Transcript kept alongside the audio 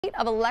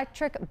Of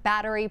electric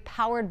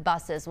battery-powered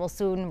buses will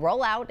soon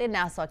roll out in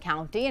Nassau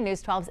County, and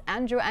News 12's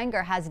Andrew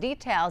Enger has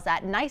details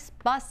at Nice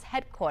Bus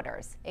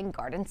headquarters in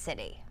Garden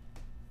City.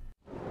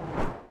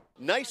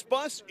 Nice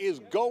Bus is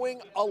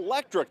going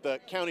electric. The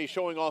county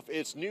showing off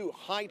its new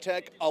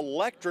high-tech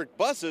electric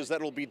buses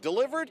that will be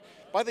delivered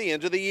by the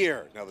end of the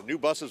year. Now, the new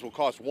buses will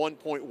cost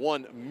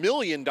 $1.1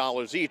 million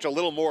each, a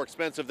little more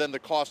expensive than the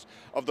cost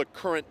of the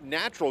current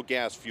natural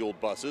gas-fueled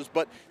buses.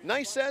 But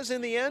Nice says in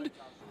the end,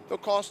 they'll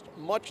cost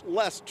much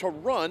less to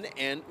run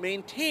and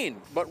maintain.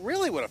 But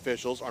really what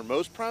officials are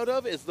most proud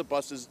of is the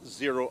bus's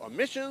zero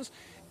emissions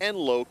and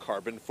low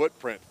carbon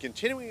footprint,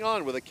 continuing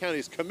on with the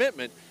county's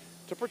commitment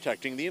to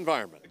protecting the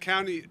environment. The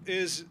county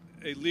is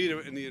a leader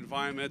in the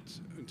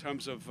environment in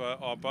terms of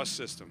our bus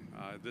system.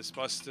 This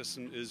bus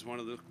system is one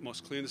of the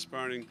most cleanest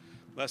burning,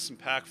 less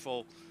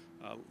impactful,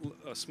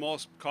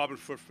 smallest carbon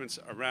footprints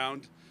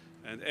around,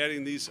 and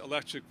adding these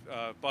electric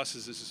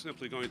buses is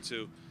simply going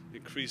to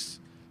increase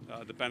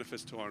the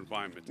benefits to our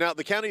environment. Now,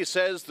 the county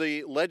says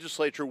the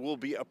legislature will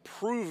be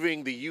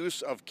approving the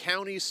use of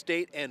county,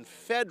 state, and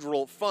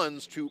federal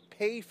funds to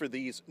pay for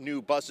these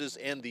new buses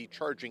and the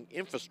charging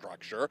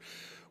infrastructure,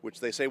 which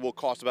they say will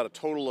cost about a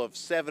total of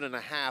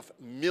 $7.5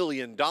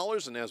 million.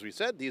 And as we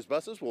said, these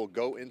buses will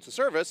go into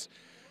service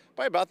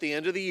by about the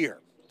end of the year.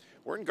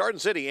 We're in Garden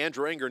City.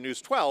 Andrew Enger,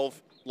 News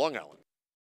 12, Long Island.